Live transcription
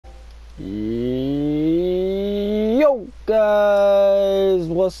Yo guys,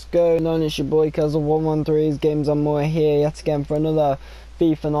 what's going on? It's your boy Casual113's Games and More here yet again for another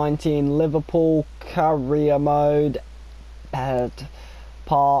FIFA 19 Liverpool career mode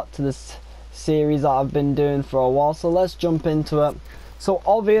part to this series that I've been doing for a while. So let's jump into it. So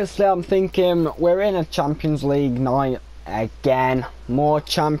obviously I'm thinking we're in a Champions League night again, more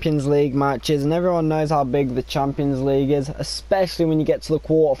Champions League matches, and everyone knows how big the Champions League is, especially when you get to the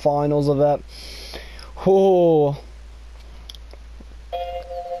quarterfinals of it. Oh.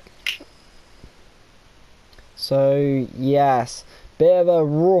 So yes, bit of a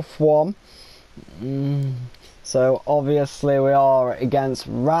rough one. So obviously we are against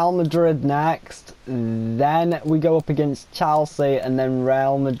Real Madrid next, then we go up against Chelsea, and then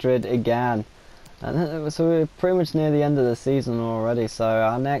Real Madrid again. And so we're pretty much near the end of the season already, so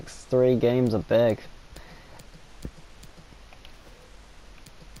our next 3 games are big.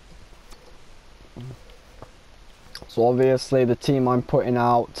 So obviously the team I'm putting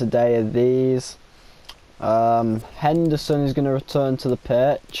out today are these. Henderson is going to return to the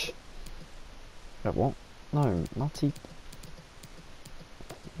pitch. Wait, what? No, Matty.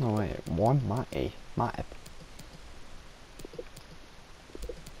 No wait, one Matty. Matty.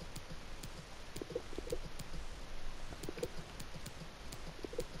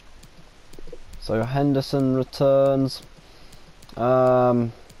 So Henderson returns.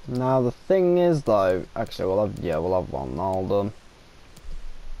 Now the thing is though, actually we'll have Ronaldo.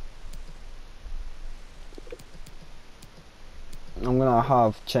 I'm gonna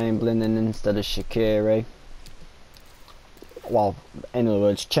have Chamberlain in instead of Shaqiri. Well, in other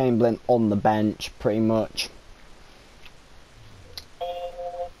words, Chamberlain on the bench pretty much.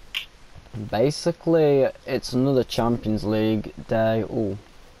 Basically, it's another Champions League day. Ooh.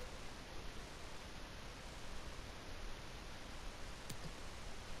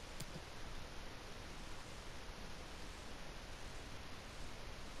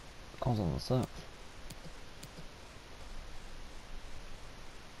 I was on the set.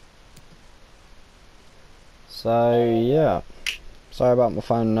 So yeah, sorry about my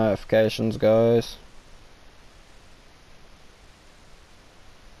phone notifications, guys.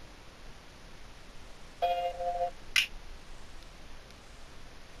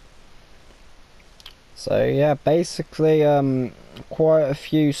 So yeah, basically quite a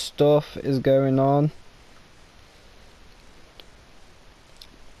few stuff is going on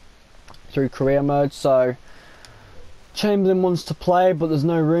through career mode. So Chamberlain wants to play, but there's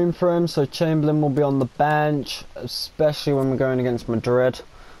no room for him, so Chamberlain will be on the bench, especially when we're going against Madrid.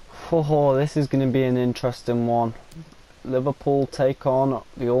 Oh, this is going to be an interesting one. Liverpool take on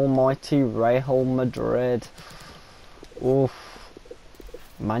the almighty Real Madrid. Oof.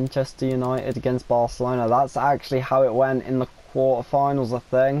 Manchester United against Barcelona. That's actually how it went in the quarterfinals, I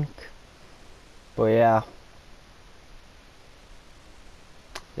think. But yeah.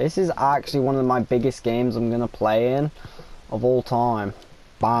 This is actually one of my biggest games I'm going to play in of all time.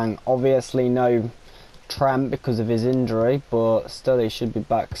 Bang. Obviously no Trent because of his injury, but still he should be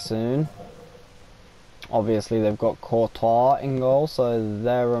back soon. Obviously they've got Courtois in goal, so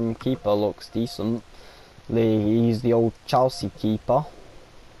their keeper looks decent. He's the old Chelsea keeper.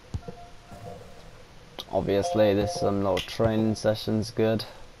 Obviously this little training session's good.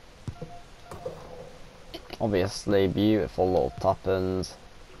 Obviously beautiful little tap-ins.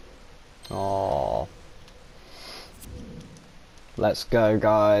 Oh, let's go,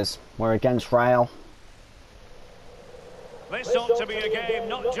 guys. We're against Real. This ought to be a game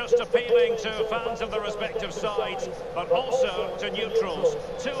not just appealing to fans of the respective sides, but also to neutrals.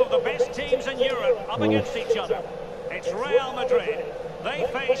 2 of the best teams in Europe up against each other. It's Real Madrid. They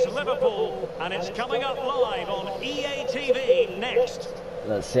face Liverpool, and it's coming up live on EA TV next.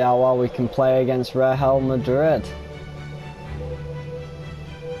 Let's see how well we can play against Real Madrid.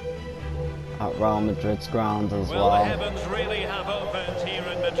 At Real Madrid's ground as well. Well, the heavens really have opened here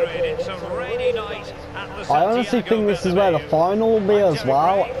in Madrid. It's a rainy night at the I honestly think this is where the final will be as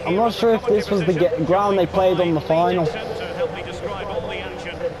well. I'm not sure if this was the ground they played on the final. To help me describe all the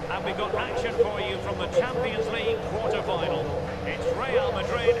action, and we've got action for you from the Champions League quarter-final. It's Real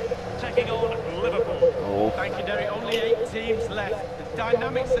Madrid taking on Liverpool. Oh. Thank you, Derek. Only 8 teams left. The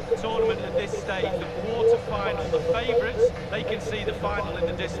dynamics of the tournament at this stage, the quarter-final, the favourites, they can see the final in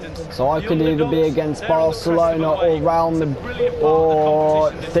the distance. So I could either be against Barcelona or Real Madrid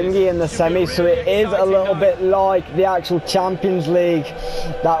or thingy in the semi. So it is a little bit like the actual Champions League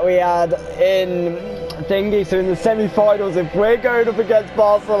that we had in thingy. So in the semi-finals, if we're going up against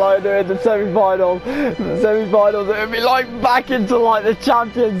Barcelona in the semi-finals, it would be like back into like the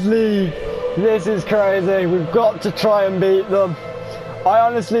Champions League. This is crazy. We've got to try and beat them. I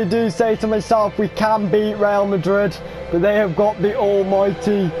honestly do say to myself, we can beat Real Madrid, but they have got the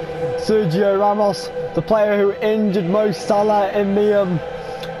almighty Sergio Ramos, the player who injured Mo Salah in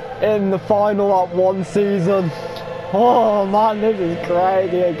the final at one season. Oh man, this is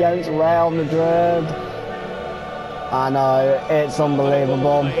crazy against Real Madrid. I know, it's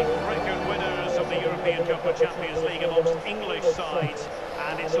unbelievable. Record winners of the European Cup of Champions League amongst English sides,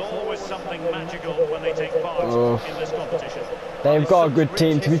 and it's always something magical when they take part in this competition. They've got a good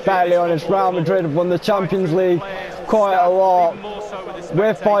team, to be fairly honest. Real Madrid have won the Champions League quite a lot.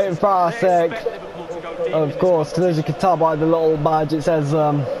 We're fighting for our sake. Of course, because as you can tell by the little badge, it says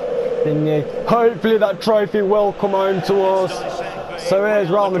thingy. Hopefully that trophy will come home to us. So here's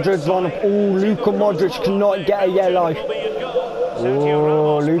Real Madrid's lineup. Oh, Luka Modric cannot get a yellow.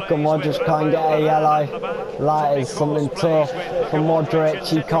 Oh, Luka Modric can't get a yellow. That is something tough for Modric.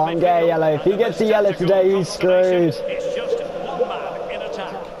 He can't get a yellow. If he gets a yellow today, he's screwed.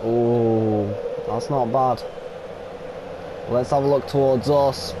 Oh, that's not bad. Let's have a look towards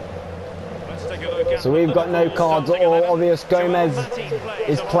us. So we've got no cards at all. Obvious Gomez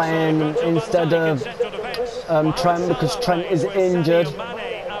is playing instead of Trent because Trent is injured.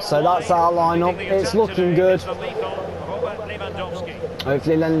 So that's our lineup. It's looking good.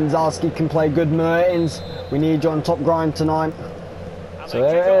 Hopefully Lewandowski can play good Mertens. We need you on top grind tonight. So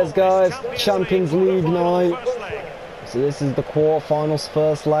here it is, guys. Champions League night. So this is the quarterfinals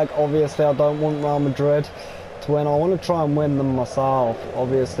first leg. Obviously I don't want Real Madrid to win. I want to try and win them myself.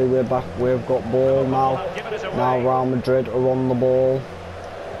 Obviously we're back, we've got ball now. Now Real Madrid are on the ball.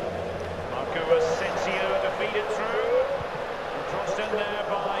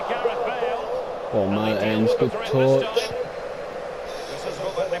 Oh, Mertens, good touch.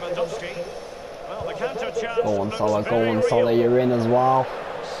 Go on Salah, you're in as well.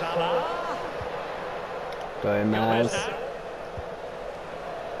 Gomez.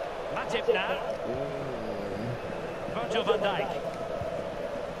 Virgil van Dijk.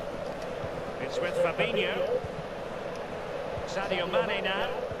 It's with Fabinho. Sadio Mane now.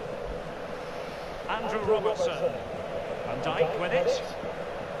 Andrew Robertson. Van Dijk with it.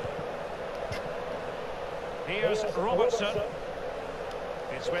 Here's Robertson.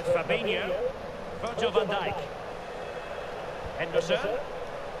 It's with Fabinho. Virgil van Dijk. Henderson.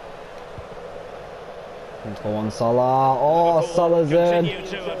 Go on Salah. Oh, Salah's in. Continue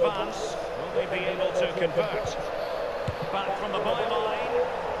to advance. Will they be able to convert? Back from the byline.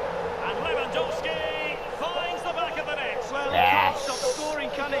 And Lewandowski finds the back of the net. Well, he can't stop scoring,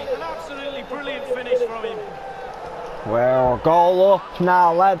 can he? An absolutely brilliant finish from him. Well, goal up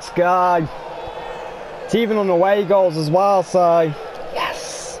now. Let's go. It's even on away goals as well, so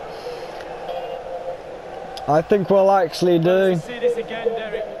yes. I think we'll actually do. See this again,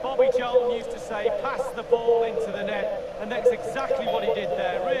 Derek. Bobby Charlton used to say, pass the ball into the net, and that's exactly what he did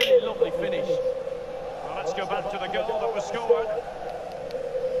there. Really lovely finish. Well, let's go back to the goal that was scored.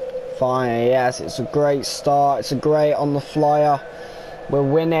 Fine, yes, it's a great start. It's a great on the flyer. We're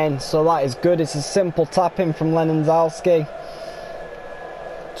winning, so that is good. It's a simple tap in from Lewandowski.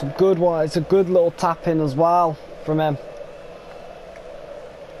 It's a good one. It's a good little tap in as well from him.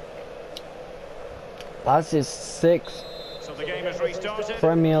 That's his 6th So the game has restarted.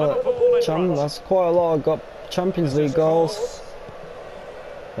 Premier Champions. That's quite a lot. I've got Champions League goals.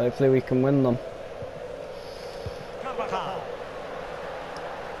 Hopefully we can win them.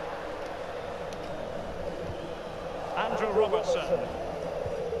 Andrew Robertson.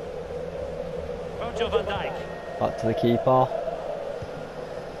 Virgil van Dijk. Back to the keeper.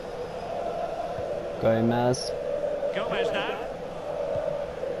 Gomez. Gomez now.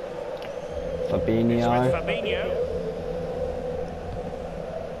 Fabinho. It's with Fabinho.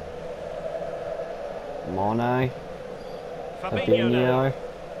 Mane. Fabinho.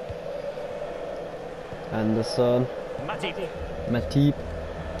 Anderson. Matip.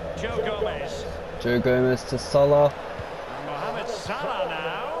 Joe Gomez. Joe Gomez to Salah. And Mohamed Salah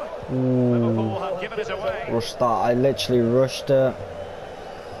now. Ooh. Liverpool have given it away. Rushed that. I literally rushed it.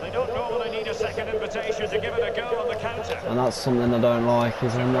 They don't normally need a second invitation to give it a go on the counter. And that's something I don't like,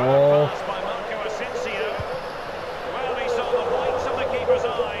 isn't it? Pass by Marco Asensio. Well, he saw the whites of the keeper's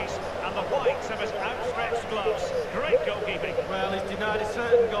eyes and the whites of his outstretched gloves. Great goalkeeping. Well, he's denied a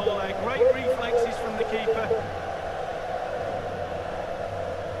certain goal there. Great reflexes from the keeper.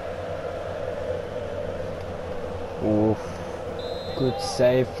 Oof. Good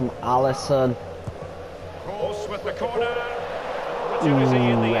save from Alisson. Cross with the corner.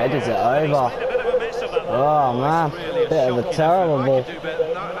 Ooh, headers it over. Oh man, bit of a terrible,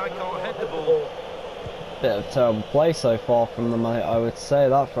 bit of terrible play so far from them. I would say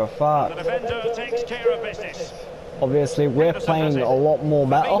that for a fact. The defender takes care of business. Obviously, we're playing a lot more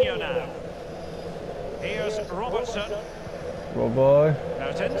better. Fabinho now. Here's Robertson. Robo.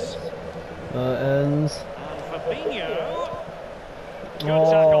 Mertens. Mertens. And Fabinho. Good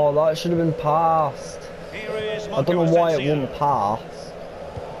Oh, tackle. that should have been passed. Here is I don't know why it Asensio. wouldn't pass.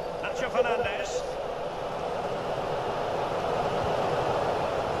 Nacho Fernandez.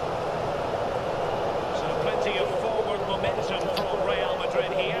 So plenty of forward momentum from Real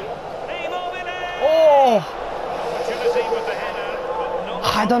Madrid here. Immobile. Oh! Opportunity with the header, but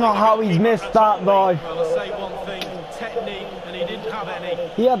not I don't know how he's missed that though. Well, I'll say one thing, technique, and he didn't have any.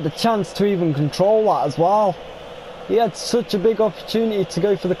 He had the chance to even control that as well. He had such a big opportunity to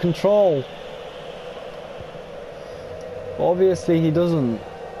go for the control. But obviously he doesn't.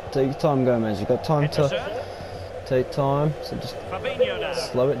 Take your time, Gomez. You've got time to take time. So just Fabinho now.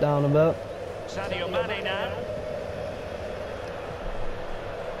 slow it down a bit. Sadio Mane now.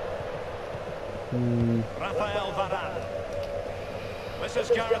 Rafael Varane. This is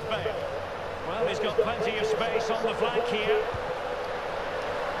Gareth Bale. Well, he's got plenty of space on the flank here.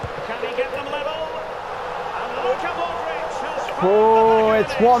 Can he get them level? And Luka Modric has found Oh, the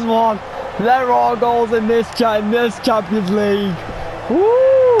it's back of the net. 1-1. There are goals in this Champions League.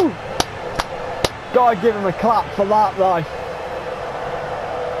 Woo! Gotta give him a clap for that though.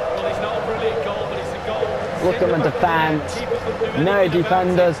 Well, it's not a brilliant goal, but it's a goal. Look at the defence. No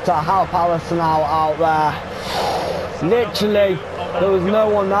defenders to help Alisson out there. Literally, there was no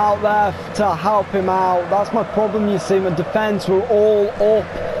one out there to help him out. That's my problem, you see. My defence were all up.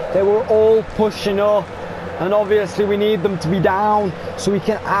 They were all pushing up. And obviously we need them to be down so we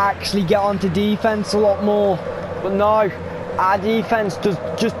can actually get onto defence a lot more. But no, our defence just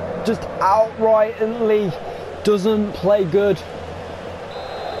outrightly doesn't play good.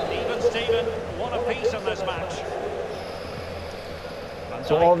 Even Steven, one apiece in this match.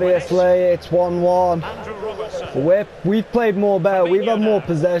 So obviously it's 1-1. Andrew Robertson. We've played more better. We've had more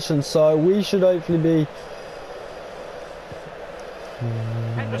possession, so we should hopefully be.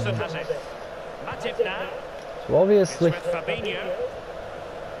 Henderson has it. Matip now. So obviously. With Fabinho.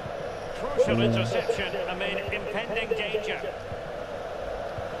 Crucial interception amid impending danger.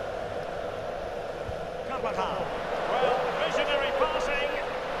 Carvajal. Well, visionary passing.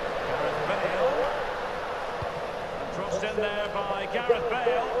 Gareth Bale. Crossed in there by Gareth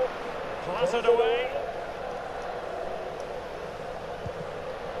Bale. Clattered away.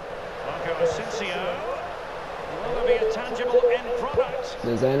 Marco Asensio. Will there be a tangible end product?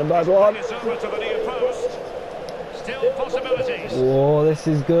 This ain't a bad one. It's over to the near post. Still possibilities. Oh, this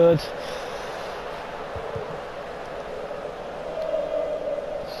is good.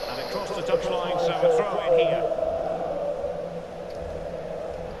 And across the touchline, so a throw in here.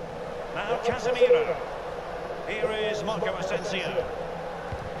 Now Casemiro. Here is Marco Asensio.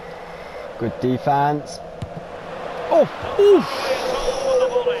 Good defence. Oh, oof.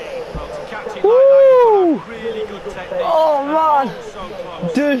 To catch it Woo! like that, really good technique. Oh man. So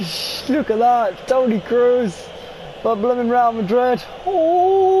close. Dush, look at that. Tony Cruz. But blooming Real Madrid.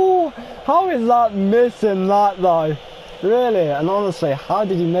 Oh, how is that missing that though? Really, and honestly, how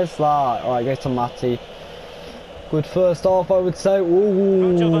did you miss that? Alright, go to Matty. Good first half, I would say.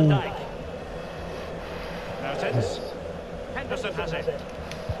 Virgil van Ooh. Dijk. Mertens. Henderson has it.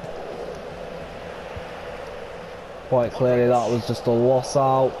 Quite clearly, that was just a loss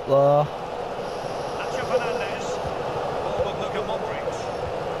out there. Nacho Fernandez. Forward Luka Modric.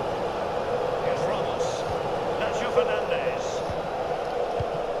 Here's Ramos. Nacho Fernandez.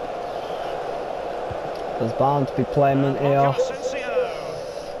 There's bound to be playment here. Marco Asensio.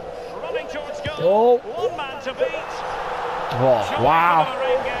 Running towards goal. Oh. One man to beat. Oh, wow.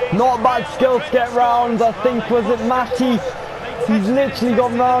 Not bad skill to get round. I think, was it Matty? He's literally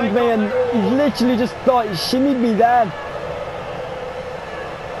got round me and he's literally just thought he shimmied me then.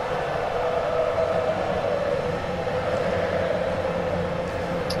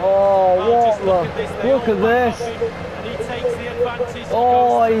 Oh, what the? Look at this. And he takes the advantage.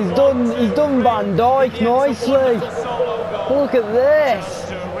 Oh, he's done Van Dijk nicely. Look at this.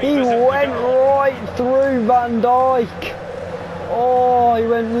 He went right through Van Dijk. Oh, he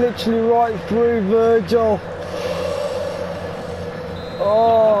went literally right through Virgil.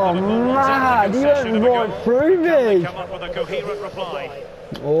 Oh, mad. He went right through me. Come up with a coherent reply.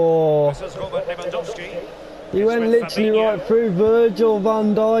 Oh, This is Robert Lewandowski. he went literally right through Virgil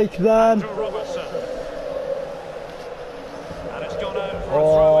van Dijk then. Andrew Robertson. And it's gone out for a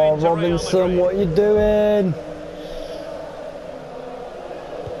Oh, throw-in to Real Robinson, Madrid. what are you doing?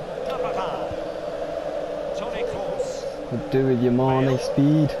 Carvajal. Toni Kroos. Could do with your Mane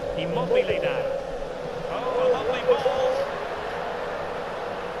speed. Immobile now. Oh, a lovely ball.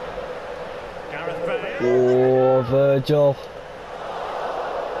 Gareth Bale. Oh, Oh, Virgil.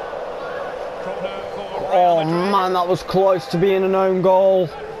 Oh man, that was close to being an own goal.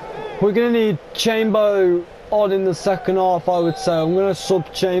 We're going to need Chambo on in the second half, I would say. I'm going to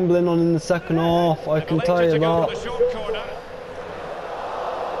sub Chamberlain on in the second half, I can tell you that.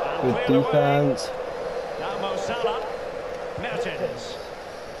 Good defence. Now Mo Salah. Mertens.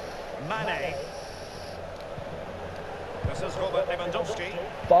 Mane. This is Robert Lewandowski.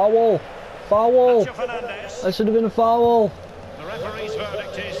 Foul! Foul! Fernandes. That should have been a foul. The referee's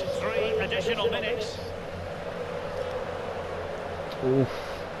verdict is 3 additional minutes. Oof.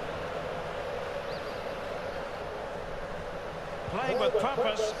 Playing with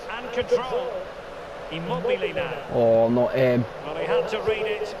purpose and control. Immobile now. Oh, not him. Well, he had to read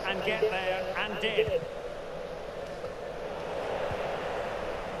it and get there, and did.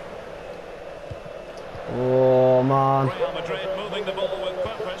 Oh man. Real Madrid moving the ball with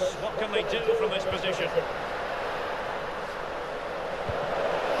purpose. What can they do from this position?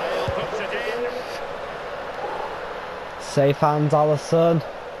 Bale puts it in. Safe hands, Alisson.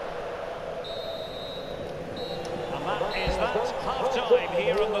 And that is half-time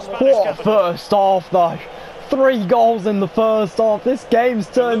here in the Spanish What capital. first half though? 3 goals in the first half. This game's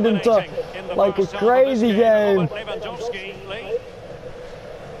turned into like a crazy game.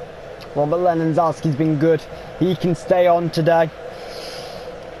 Robert Lewandowski's been good. He can stay on today.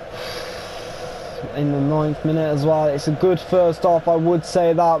 In the 9th minute as well. It's a good first half, I would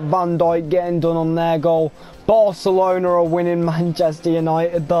say that. Van Dijk getting done on their goal. Barcelona are winning Manchester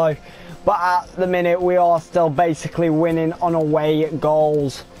United though. But at the minute we are still basically winning on away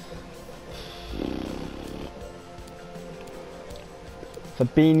goals.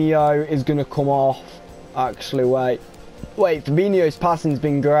 Fabinho is going to come off. Actually, wait, Fabinho's passing's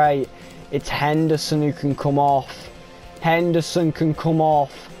been great. It's Henderson who can come off. Henderson can come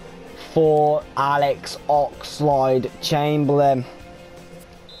off for Alex Oxlade-Chamberlain.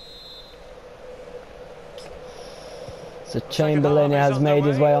 So Chamberlain has made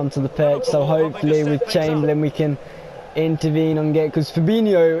his way onto the pitch. So hopefully with Chamberlain we can intervene and get, because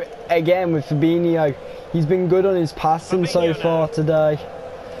Fabinho, again with Fabinho, he's been good on his passing so far today.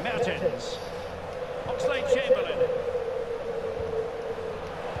 Mertens. Oxlade-Chamberlain.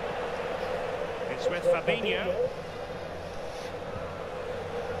 It's with Fabinho.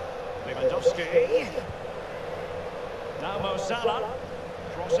 Lewandowski. Now Mo Salah.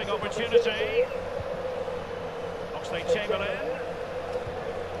 Crossing opportunity. Oxlade-Chamberlain.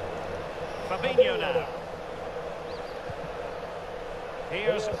 Fabinho now.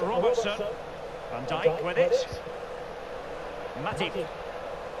 Here's Robertson. Van Dijk with it. Matip.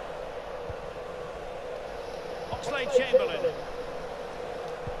 Oxlade-Chamberlain.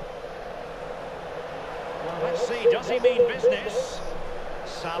 Well, let's see, does he mean business?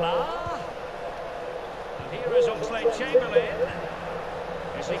 Salah. And here is Oxlade-Chamberlain.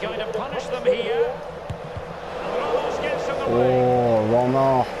 Is he going to punish them here? And Ramos gets in the way. Oh,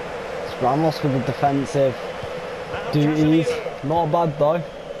 Ramos. It's Ramos with the defensive duties. Not bad though.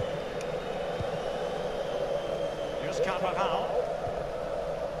 Here's Carvajal.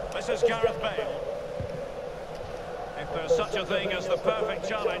 This is Gareth Bale. If there's such a thing as the perfect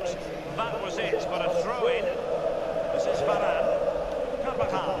challenge, that was it. But a throw-in. This is Varane.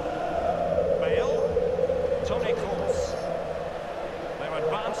 Carvajal. Bale. Toni Kroos. They're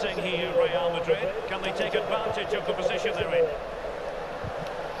advancing here, Real Madrid. Can they take advantage of the position they're in?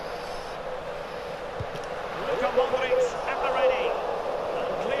 Luka Modric at the ready.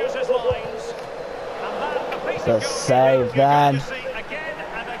 And clears his lines. And that, a piece The of save goal then. you're going to see again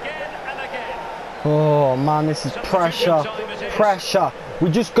and again and again. Oh man, this is pressure. Pressure.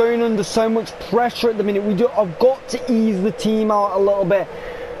 We're just going under so much pressure at the minute. I've got to ease the team out a little bit.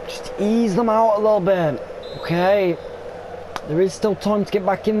 Just ease them out a little bit. Okay. There is still time to get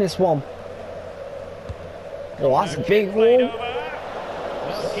back in this one. Oh, that's a big wall.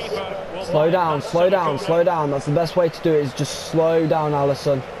 Slow down, slow down, slow down. That's the best way to do it, is just slow down,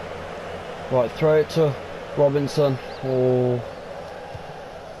 Alisson. Right, throw it to Robinson. Oh.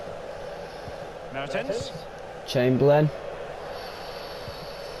 Mertens. Chamberlain.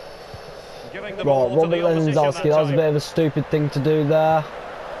 Giving the Right, ball to Robert the opposition Lewandowski, that was a bit of a stupid thing to do there.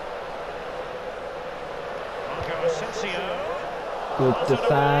 Marco Asensio. Good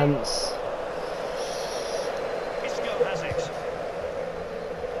defence. Isco has it.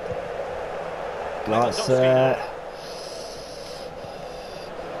 That's it.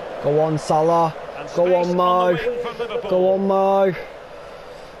 Go on, Salah. Go on, Mo. Go on, Mo.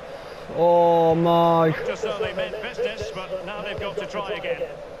 Oh, Mo. Just so they meant business, but now they've got to try again.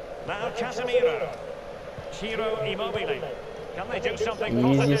 Now Casemiro. Ciro Immobile. Can they do something Ease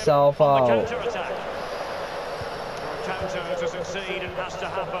positive yourself on the out. counter-attack? counter to succeed, it has to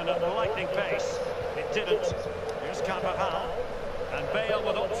happen at lightning pace. It didn't. Here's Carvajal. And Bale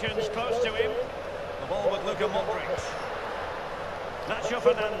with options close to him. The ball with Luka Modric. Nacho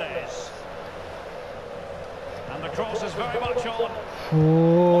Fernandez. And the cross is very much on.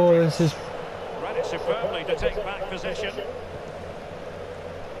 Oh, this is... Read it superbly to take back possession.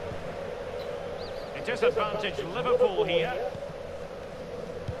 It is advantage Liverpool here.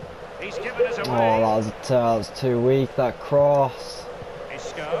 He's given us away. Oh, that was too weak, that cross.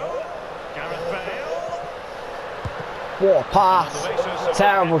 Isco. Gareth Bale. What a pass.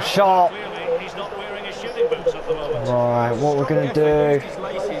 Terrible shot. Clearly, he's not wearing his shooting boots at the moment. Right, what we're going to do...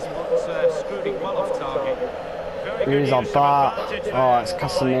 Who's our bat? Oh, it's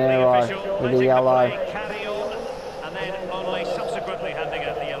Casemiro with the yellow. And then only subsequently handing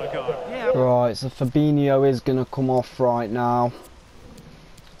out the yellow card. Right, so Fabinho is going to come off right now.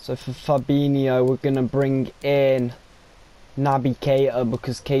 So for Fabinho, we're going to bring in Naby Keita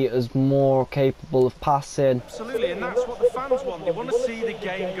because Keita's more capable of passing. Absolutely, and that's what the fans want. They want to see the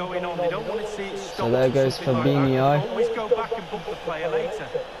game going on. They don't want to see it stop. So there goes Fabinho. Like always go back and book the player later.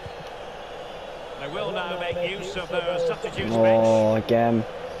 They will now make use of their substitutes bench. Oh, again.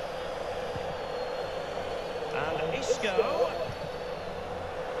 And Isco.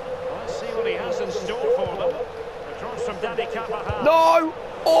 Let's see what he has in store for them. The cross from Dani Carvajal. No!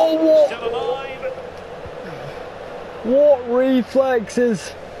 Oh, what? Still alive. What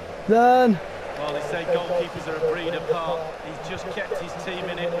reflexes then? Well, they say goalkeepers are a breed apart. He's just kept his team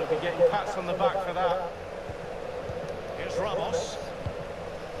in it. He'll be getting pats on the back for that. Here's Ramos.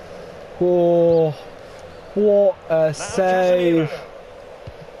 Oh, what a save.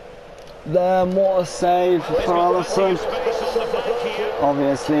 Then what a save for Alisson.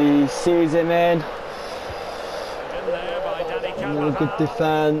 Obviously he sees him in. Another good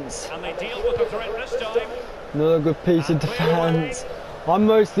defence. And they deal with the threat this time. Another good piece of defence. I'm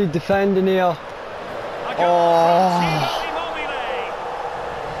mostly defending here. Oh,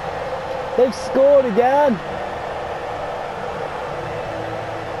 they've scored again.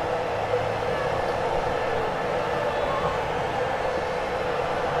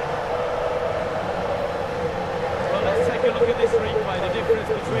 Well, let's take a look at this replay. The difference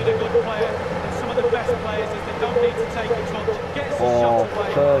between a good player and some of the best players is they don't need to take a touch. Gets the shot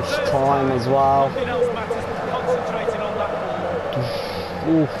away. First time as well. Nothing else matters than concentrating on that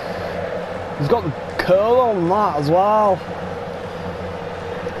ball. Oof. He's got the curl on that as well.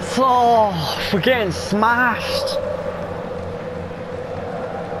 Oh, we're getting smashed.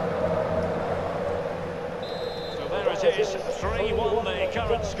 So there it is, 3-1 the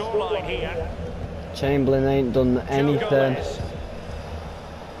current scoreline here. Chamberlain ain't done anything.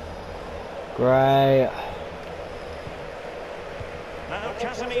 Great. Now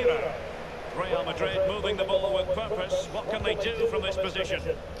Casemiro. Real Madrid moving the ball with purpose. What can they do from this position?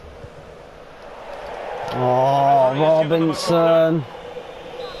 Oh, Robinson.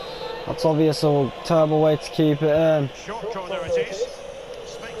 That's obvious, a terrible way to keep it in. Short corner it is.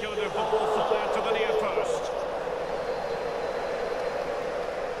 Speculative ball fired to the near post.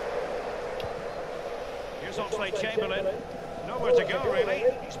 Here's Oxlade-Chamberlain. Nowhere to go, really.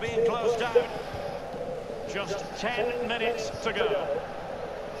 He's being closed down. Just 10 minutes to go.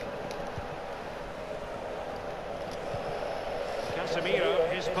 Casemiro,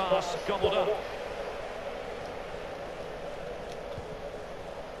 his pass gobbled up.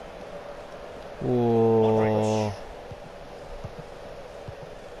 Oh.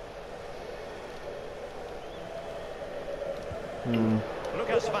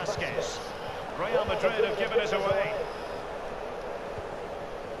 Lucas Vazquez. Real Madrid have given us away.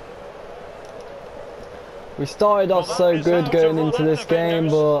 We started off so good going into this game,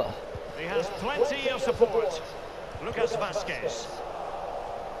 but he has plenty of support. Lucas Vazquez.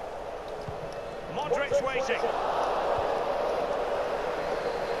 Modric waiting.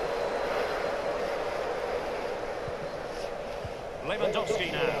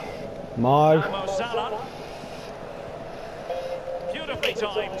 Lewandowski now. Mo. Mo Salah. Beautifully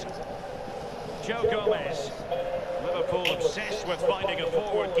timed. Joe Gomez. Liverpool obsessed with finding a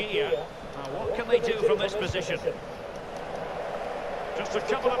forward gear. Now what can they do from this position? Just a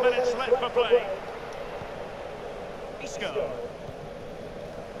couple of minutes left for play. Isco.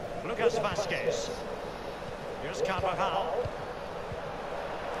 Lucas Vazquez. Here's Carvajal.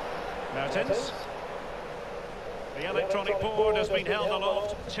 Mertens. The electronic board has been held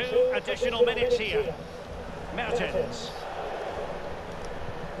aloft. 2 additional minutes here. Mertens.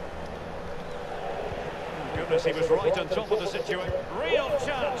 Goodness, he was right on top of the situation. Real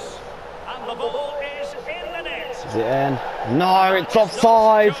chance. And the ball is in the net. Is it in? No, it's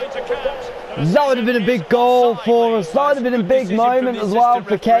offside. Going to count. That would have been a big goal for us. That would have been a big moment as well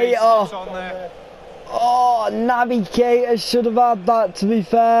for Keita. Oh, Naby Keita should have had that, to be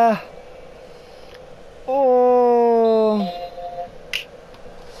fair. Oh.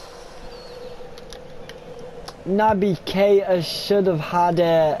 Naby Keita should have had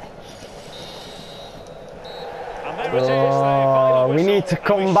it. Oh, we need to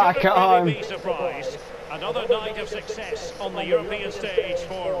come back at home. Another night of success on the European stage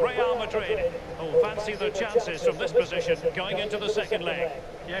for Real Madrid, who fancy their chances from this position going into the second leg.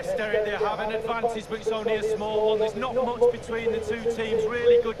 Yes, Derek, they have an advantage, but it's only a small one. There's not much between the two teams.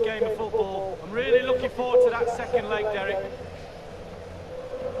 Really good game of football. I'm really looking forward to that second leg, Derek.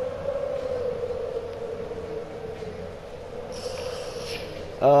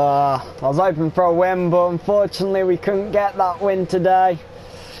 I was hoping for a win, but unfortunately we couldn't get that win today.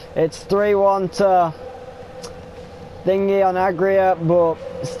 It's 3-1 to thingy on aggregate, but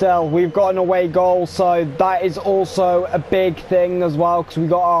still we've got an away goal, so that is also a big thing as well, because we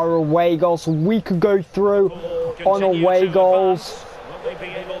got our away goal, so we could go through on away goals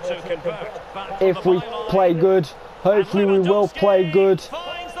if we play good. Hopefully we will play good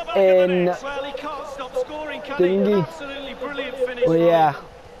in thingy. Well, yeah.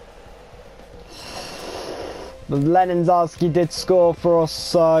 But Lenizarski did score for us,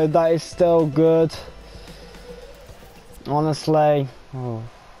 so that is still good. Honestly. Oh.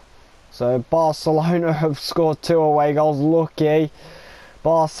 So Barcelona have scored 2 away goals. Lucky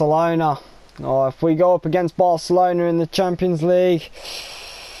Barcelona. Oh, if we go up against Barcelona in the Champions League,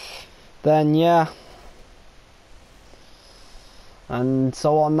 then yeah. And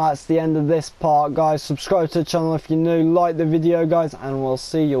so on, that's the end of this part, guys. Subscribe to the channel if you're new, like the video, guys, and we'll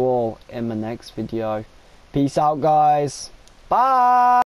see you all in the next video. Peace out, guys. Bye.